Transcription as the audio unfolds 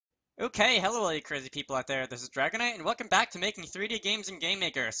Okay, hello all you crazy people out there, this is Dragonite, and welcome back to making 3D games in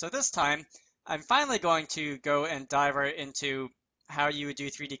GameMaker. So this time, I'm finally going to go and dive right into how you would do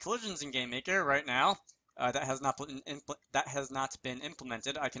 3D collisions in GameMaker right now. That has not been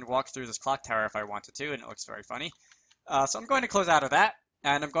implemented. I can walk through this clock tower if I wanted to, and it looks very funny. So I'm going to close out of that,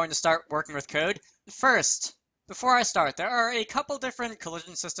 and I'm going to start working with code. First, before I start, there are a couple different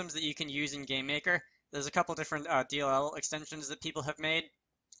collision systems that you can use in GameMaker. There's a couple different DLL extensions that people have made.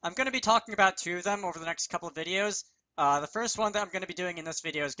 I'm going to be talking about two of them over the next couple of videos. The first one that I'm going to be doing in this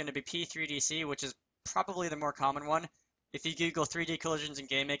video is going to be P3DC, which is probably the more common one. If you Google 3D collisions in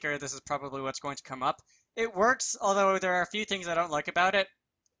GameMaker, this is probably what's going to come up. It works, although there are a few things I don't like about it.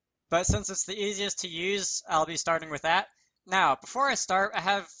 But since it's the easiest to use, I'll be starting with that. Now, before I start, I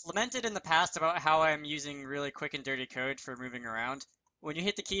have lamented in the past about how I'm using really quick and dirty code for moving around. When you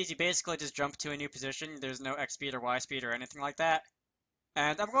hit the keys, you basically just jump to a new position. There's no X speed or Y speed or anything like that.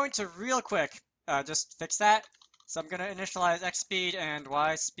 And I'm going to real quick just fix that. So I'm going to initialize X speed and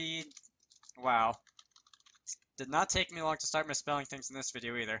Y speed. Wow. Did not take me long to start misspelling things in this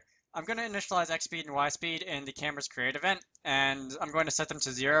video either. I'm going to initialize X speed and Y speed in the camera's create event, and I'm going to set them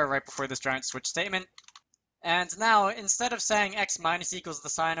to 0 right before this giant switch statement. And now, instead of saying X minus equals the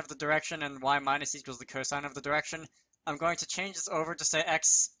sine of the direction and Y minus equals the cosine of the direction, I'm going to change this over to say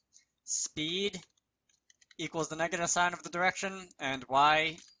X speed equals the negative sine of the direction, and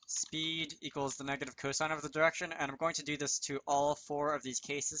Y speed equals the negative cosine of the direction, and I'm going to do this to all 4 of these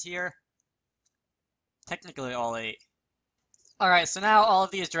cases here. Technically all 8. Alright, so now all of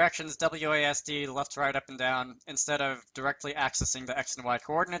these directions, WASD, left, right, up, and down, instead of directly accessing the X and Y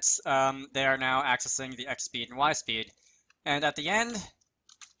coordinates, they are now accessing the X speed and Y speed. And at the end,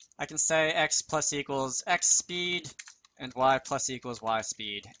 I can say X plus equals X speed, and Y plus equals Y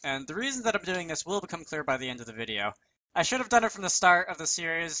speed. And the reason that I'm doing this will become clear by the end of the video. I should have done it from the start of the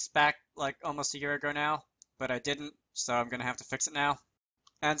series back like almost a year ago now, but I didn't, so I'm going to have to fix it now.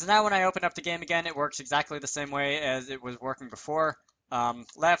 And now when I open up the game again, it works exactly the same way as it was working before. Right,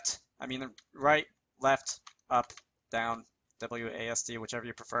 left, up, down, WASD, whichever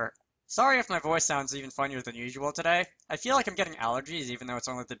you prefer. Sorry if my voice sounds even funnier than usual today. I feel like I'm getting allergies even though it's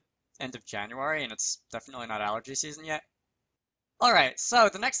only the end of January and it's definitely not allergy season yet. Alright, so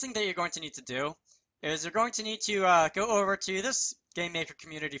the next thing that you're going to need to do is you're going to need to go over to this GameMaker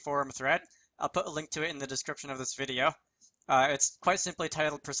community forum thread. I'll put a link to it in the description of this video. It's quite simply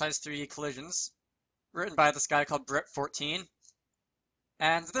titled Precise 3D Collisions, written by this guy called Brit14.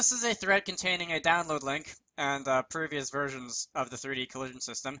 And this is a thread containing a download link and previous versions of the 3D collision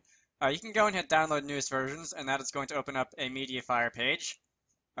system. You can go and hit download newest versions, and that is going to open up a MediaFire page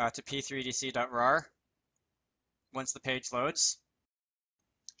to p3dc.rar once the page loads.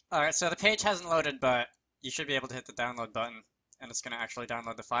 Alright, so the page hasn't loaded, but you should be able to hit the download button, and it's going to actually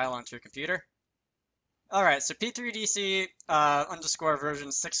download the file onto your computer. Alright, so P3DC underscore version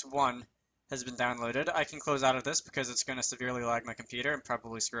 6.1 has been downloaded. I can close out of this because it's going to severely lag my computer and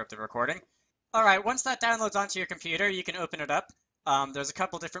probably screw up the recording. Alright, once that downloads onto your computer, you can open it up. There's a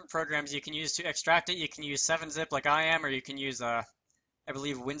couple different programs you can use to extract it. You can use 7-zip like I am, or you can use, I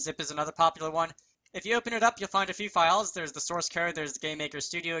believe WinZip is another popular one. If you open it up, you'll find a few files. There's the source code, there's the GameMaker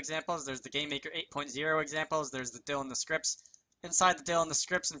Studio examples, there's the GameMaker 8.0 examples, there's the DIL and the scripts. Inside the DIL and the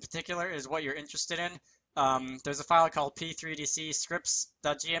scripts in particular is what you're interested in. There's a file called P3DC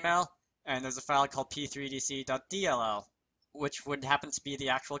scripts.gml, and there's a file called P3DC.dll, which would happen to be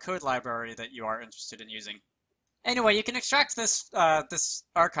the actual code library that you are interested in using. Anyway, you can extract this this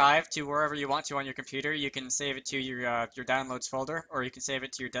archive to wherever you want to on your computer. You can save it to your downloads folder, or you can save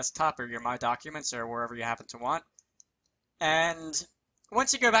it to your desktop or your My Documents or wherever you happen to want. And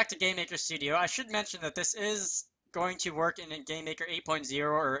once you go back to GameMaker Studio, I should mention that this is going to work in GameMaker 8.0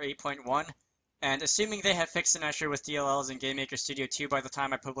 or 8.1. And assuming they have fixed an issue with DLLs in GameMaker Studio 2 by the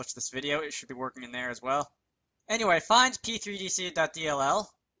time I publish this video, it should be working in there as well. Anyway, find p3dc.dll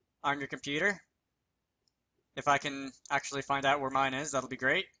on your computer. If I can actually find out where mine is, that'll be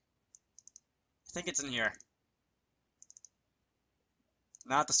great. I think it's in here.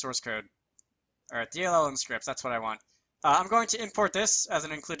 Not the source code. Alright, DLL and scripts, that's what I want. I'm going to import this as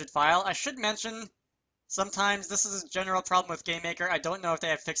an included file. I should mention, sometimes this is a general problem with GameMaker. I don't know if they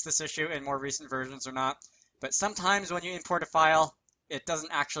have fixed this issue in more recent versions or not, but sometimes when you import a file, it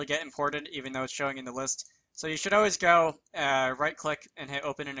doesn't actually get imported even though it's showing in the list. So you should always go right-click and hit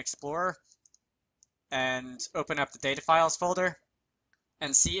Open in Explorer and open up the Data Files folder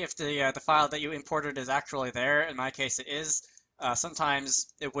and see if the file that you imported is actually there. In my case, it is. Sometimes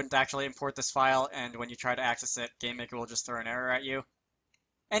it wouldn't actually import this file, and when you try to access it, GameMaker will just throw an error at you.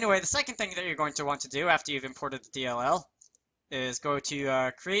 Anyway, the second thing that you're going to want to do after you've imported the DLL is go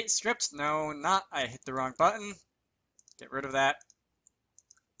to create script. No, not. I hit the wrong button. Get rid of that.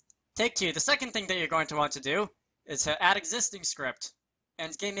 Take 2. The second thing that you're going to want to do is to add existing script.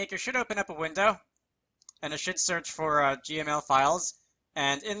 And GameMaker should open up a window, and it should search for GML files.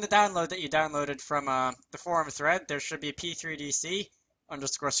 And in the download that you downloaded from the forum thread, there should be P3DC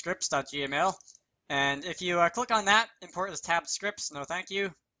underscore scripts.gml. And if you click on that, import as tabbed scripts. No, thank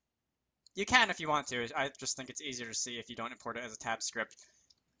you. You can if you want to. I just think it's easier to see if you don't import it as a tab script.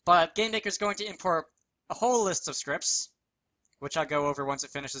 But GameMaker is going to import a whole list of scripts, which I'll go over once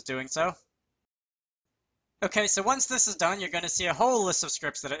it finishes doing so. Okay, so once this is done, you're going to see a whole list of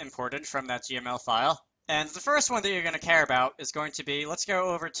scripts that are imported from that GML file. And the first one that you're going to care about is going to be, let's go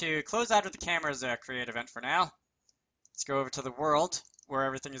over to close out of the camera's create event for now. Let's go over to the world where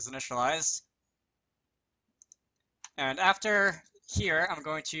everything is initialized. And after here, I'm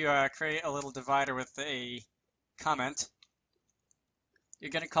going to create a little divider with a comment.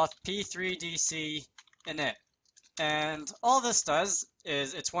 You're going to call P3DC init. And all this does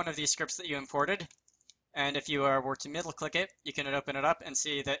is it's one of these scripts that you imported. And if you were to middle click it, you can open it up and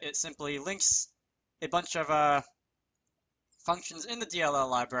see that it simply links a bunch of functions in the DLL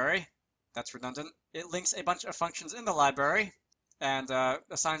library. That's redundant. It links a bunch of functions in the library and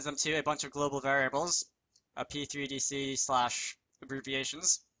assigns them to a bunch of global variables, P3DC /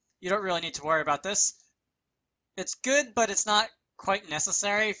 abbreviations. You don't really need to worry about this. It's good, but it's not quite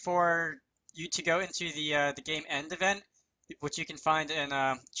necessary for you to go into the game end event, which you can find in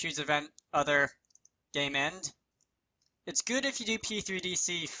choose event other game end. It's good if you do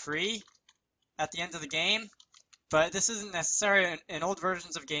P3DC free at the end of the game, but this isn't necessary. In old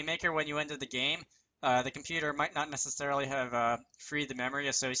versions of GameMaker, when you enter the game, the computer might not necessarily have freed the memory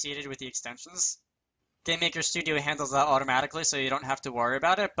associated with the extensions. GameMaker Studio handles that automatically, so you don't have to worry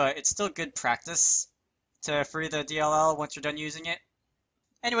about it, but it's still good practice to free the DLL once you're done using it.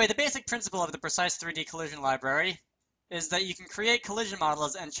 Anyway, the basic principle of the Precise 3D Collision Library is that you can create collision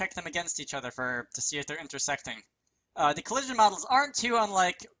models and check them against each other to see if they're intersecting. The collision models aren't too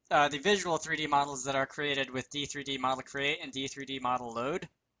unlike the visual 3D models that are created with D3D Model Create and D3D Model Load,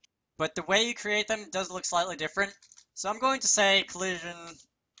 but the way you create them does look slightly different. So I'm going to say collision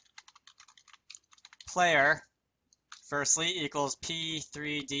player firstly equals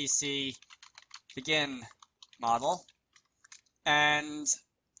P3DC begin model, and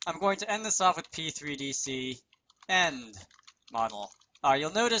I'm going to end this off with P3DC end model.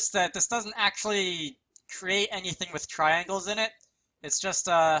 You'll notice that this doesn't actually create anything with triangles in it. It's just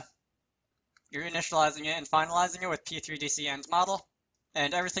you're initializing it and finalizing it with P3DC end model,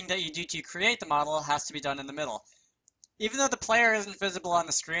 and everything that you do to create the model has to be done in the middle. Even though the player isn't visible on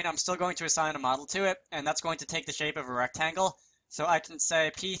the screen, I'm still going to assign a model to it, and that's going to take the shape of a rectangle. So I can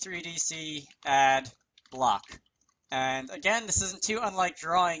say P3DC add block. And again, this isn't too unlike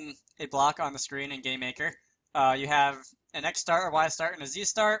drawing a block on the screen in GameMaker. You have an X start, a Y start, and a Z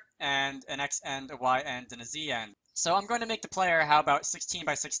start, and an X end, a Y end, and a Z end. So I'm going to make the player, how about 16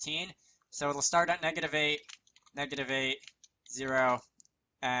 by 16? So it'll start at -8, -8, 0,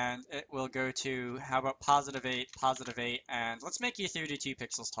 and it will go to, how about +8, +8, and let's make you 32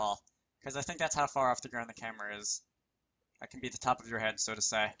 pixels tall, because I think that's how far off the ground the camera is. That can be the top of your head, so to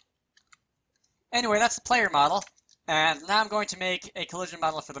say. Anyway, that's the player model, and now I'm going to make a collision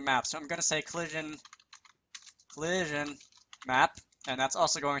model for the map. So I'm going to say collision map, and that's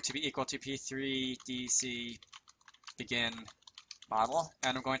also going to be equal to P3DC begin model,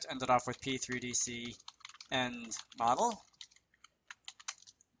 and I'm going to end it off with P3DC end model.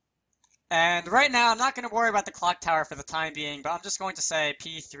 And right now, I'm not going to worry about the clock tower for the time being, but I'm just going to say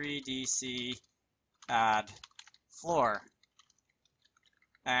P3DC add floor.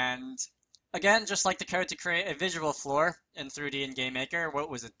 And again, just like the code to create a visual floor in 3D in GameMaker, what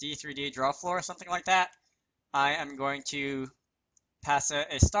was it, D3D draw floor, something like that, I am going to pass it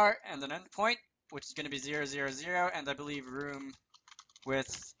a start and an end point, which is going to be 0, 0, 0, and I believe room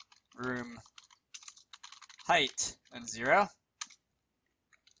width, room height, and 0.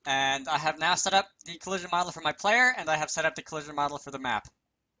 And I have now set up the collision model for my player, and I have set up the collision model for the map.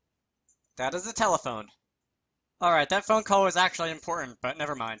 That is the telephone. Alright, that phone call was actually important, but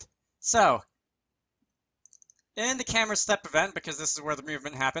never mind. So, in the camera step event, because this is where the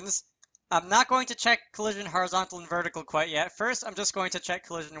movement happens, I'm not going to check collision horizontal and vertical quite yet. First, I'm just going to check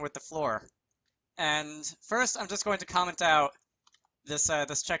collision with the floor. And first, I'm just going to comment out this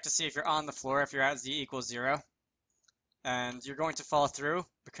check to see if you're on the floor, if you're at z equals 0. And you're going to fall through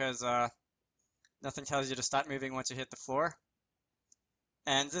because nothing tells you to stop moving once you hit the floor.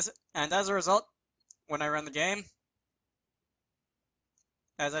 And as a result, when I run the game,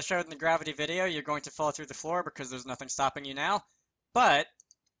 As I showed in the gravity video, you're going to fall through the floor because there's nothing stopping you now. But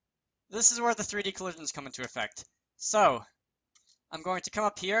this is where the 3D collisions come into effect. So I'm going to come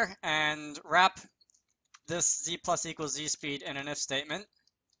up here and wrap this z plus equals z speed in an if statement.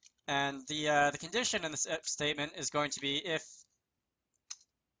 And the condition in this if statement is going to be if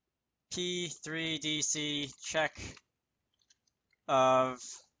P3DC check of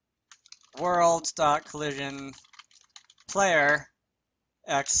world.collision player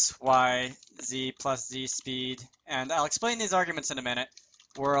x, y, z plus z speed, and I'll explain these arguments in a minute.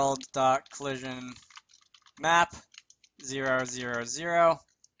 World.collision map 0, 0, 0,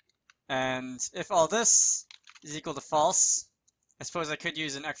 and if all this is equal to false, I suppose I could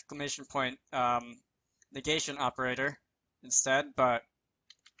use an exclamation point negation operator instead, but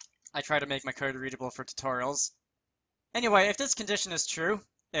I try to make my code readable for tutorials. Anyway, if this condition is true,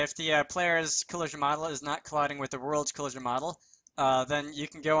 if the player's collision model is not colliding with the world's collision model, then you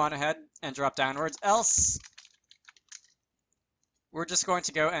can go on ahead and drop downwards. Else, we're just going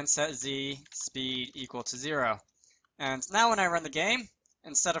to go and set z speed equal to 0. And now when I run the game,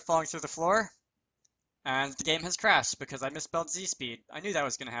 instead of falling through the floor, and the game has crashed because I misspelled z speed. I knew that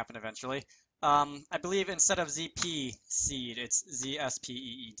was going to happen eventually. I believe instead of zp seed, it's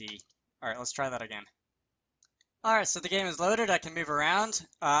zspeed. Alright, let's try that again. Alright, so the game is loaded. I can move around.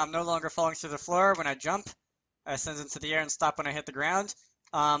 I'm no longer falling through the floor when I jump. I ascend into the air and stop when I hit the ground.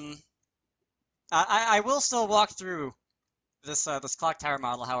 I will still walk through this clock tower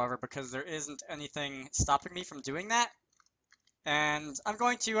model, however, because there isn't anything stopping me from doing that. And I'm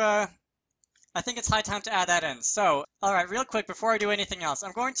going to, I think it's high time to add that in. So, alright, real quick, before I do anything else,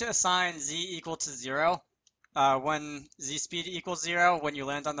 I'm going to assign z equal to 0 when z speed equals 0 when you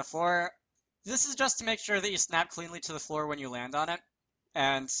land on the floor. This is just to make sure that you snap cleanly to the floor when you land on it,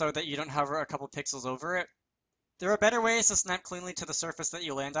 and so that you don't hover a couple pixels over it. There are better ways to snap cleanly to the surface that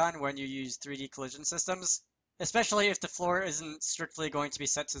you land on when you use 3D collision systems, especially if the floor isn't strictly going to be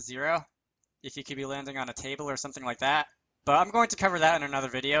set to 0, if you could be landing on a table or something like that. But I'm going to cover that in another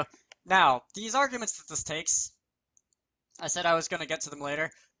video. Now, these arguments that this takes, I said I was going to get to them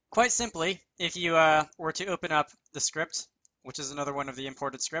later. Quite simply, if you were to open up the script, which is another one of the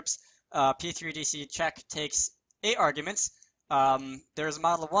imported scripts, P3DC check takes 8 arguments. There's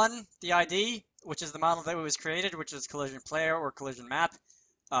model 1, the ID, which is the model that was created, which is collision player or collision map.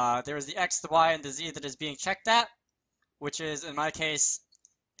 There is the X, the Y, and the Z that is being checked at, which is, in my case,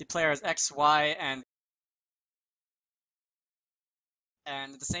 the player's X, Y,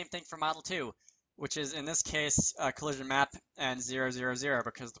 and the same thing for model 2, which is, in this case, collision map and 0, 0, 0,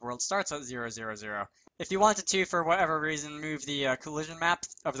 because the world starts at 0, 0, 0. If you wanted to, for whatever reason, move the collision map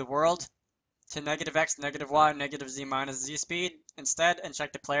of the world to -x, -y, -z minus z speed instead and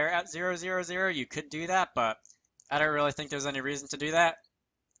check the player at 0, 0, 0, you could do that, but I don't really think there's any reason to do that.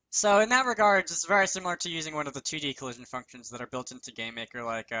 So in that regard, it's very similar to using one of the 2D collision functions that are built into GameMaker,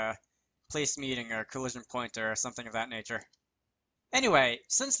 like place meeting or collision pointer or something of that nature. Anyway,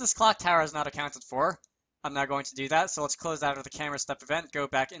 since this clock tower is not accounted for, I'm not going to do that, so let's close out of the camera step event, go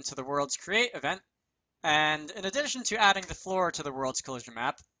back into the world's create event, and in addition to adding the floor to the world's collision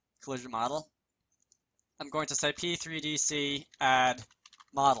map, collision model, I'm going to say P3DC add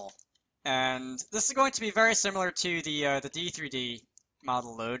model. And this is going to be very similar to the D3D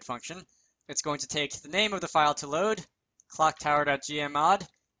model load function. It's going to take the name of the file to load, clocktower.gmod,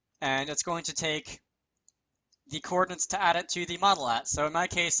 and it's going to take the coordinates to add it to the model at. So in my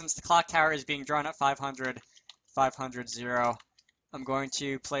case, since the clock tower is being drawn at 500, 500, 0, I'm going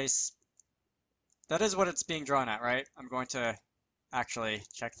to place, that is what it's being drawn at, right? I'm going to actually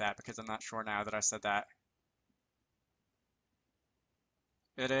check that because I'm not sure now that I said that.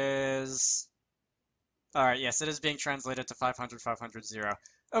 It is, all right, yes, it is being translated to 500, 500, 0.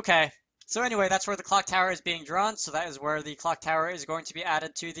 Okay, so anyway, that's where the clock tower is being drawn, so that is where the clock tower is going to be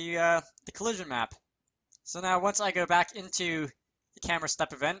added to the collision map. So now once I go back into the camera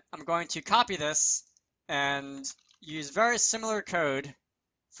step event, I'm going to copy this and use very similar code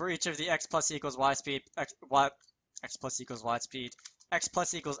for each of the x plus equals y speed, x plus equals y speed, x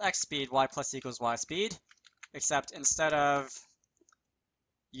plus equals x speed, y plus equals y speed, except instead of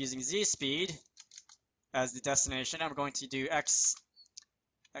using z speed as the destination, I'm going to do x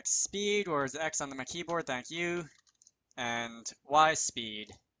speed, or is the x on my keyboard, thank you, and y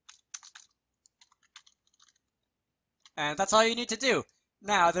speed. And that's all you need to do.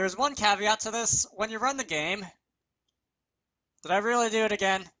 Now, there's one caveat to this. When you run the game, did I really do it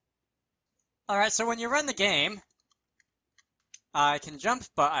again? Alright, so when you run the game, I can jump,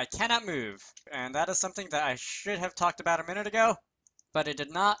 but I cannot move. And that is something that I should have talked about a minute ago, but I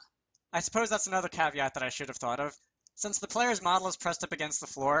did not. I suppose that's another caveat that I should have thought of. Since the player's model is pressed up against the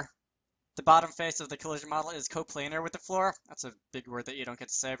floor, the bottom face of the collision model is coplanar with the floor. That's a big word that you don't get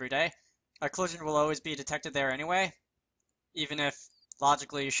to say every day. A collision will always be detected there anyway, even if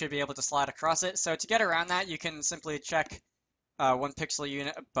logically you should be able to slide across it. So to get around that, you can simply check 1 pixel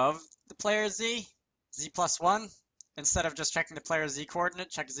unit above the player's z, z+1. Instead of just checking the player's z coordinate,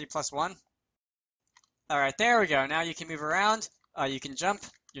 check z+1. Alright, there we go. Now you can move around, you can jump,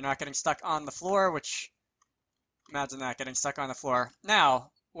 you're not getting stuck on the floor, which, imagine that, getting stuck on the floor.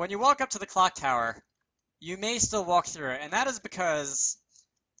 Now, when you walk up to the clock tower, you may still walk through it, and that is because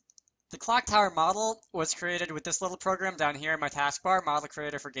the clock tower model was created with this little program down here in my taskbar, Model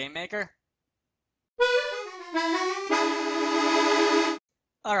Creator for GameMaker.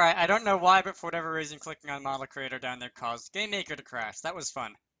 Alright, I don't know why, but for whatever reason, clicking on Model Creator down there caused GameMaker to crash. That was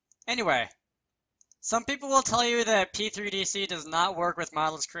fun. Anyway, some people will tell you that P3DC does not work with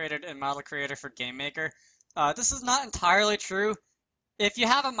models created in Model Creator for GameMaker. This is not entirely true. If you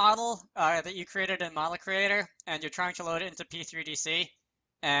have a model that you created in Model Creator and you're trying to load it into P3DC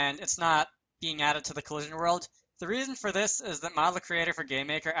and it's not being added to the collision world, the reason for this is that Model Creator for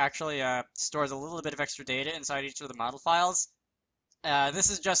GameMaker actually stores a little bit of extra data inside each of the model files. This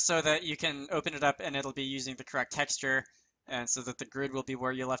is just so that you can open it up and it'll be using the correct texture, and so that the grid will be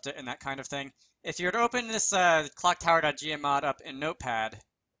where you left it and that kind of thing. If you were to open this clocktower.gmod up in Notepad,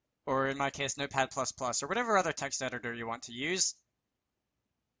 or in my case Notepad++, or whatever other text editor you want to use,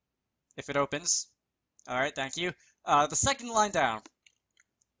 if it opens, alright, thank you. The second line down,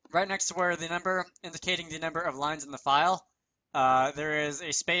 right next to where the number indicating the number of lines in the file, there is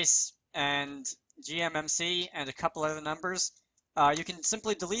a space and GMMC and a couple other numbers. You can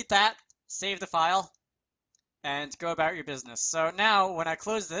simply delete that, save the file, and go about your business. So now, when I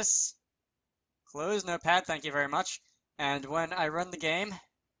close this, close Notepad, thank you very much, and when I run the game,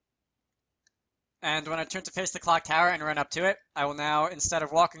 and when I turn to face the clock tower and run up to it, I will now, instead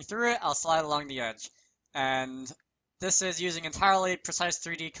of walking through it, I'll slide along the edge. And this is using entirely precise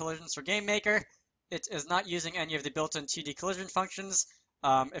 3D collisions for GameMaker. It is not using any of the built-in 2D collision functions.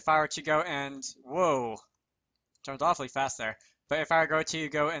 If I were to go and, whoa, turned awfully fast there. But if I were to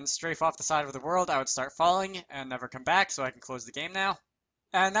go and strafe off the side of the world, I would start falling and never come back, so I can close the game now.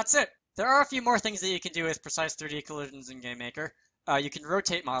 And that's it. There are a few more things that you can do with precise 3D collisions in GameMaker. You can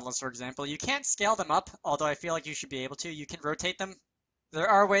rotate models, for example. You can't scale them up, although I feel like you should be able to. You can rotate them. There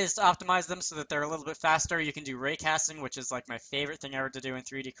are ways to optimize them so that they're a little bit faster. You can do ray casting, which is like my favorite thing ever to do in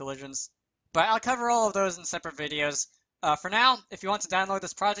 3D collisions. But I'll cover all of those in separate videos. For now, if you want to download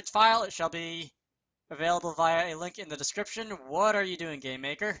this project file, it shall be available via a link in the description. What are you doing,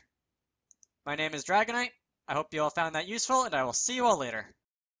 GameMaker? My name is Dragonite. I hope you all found that useful, and I will see you all later.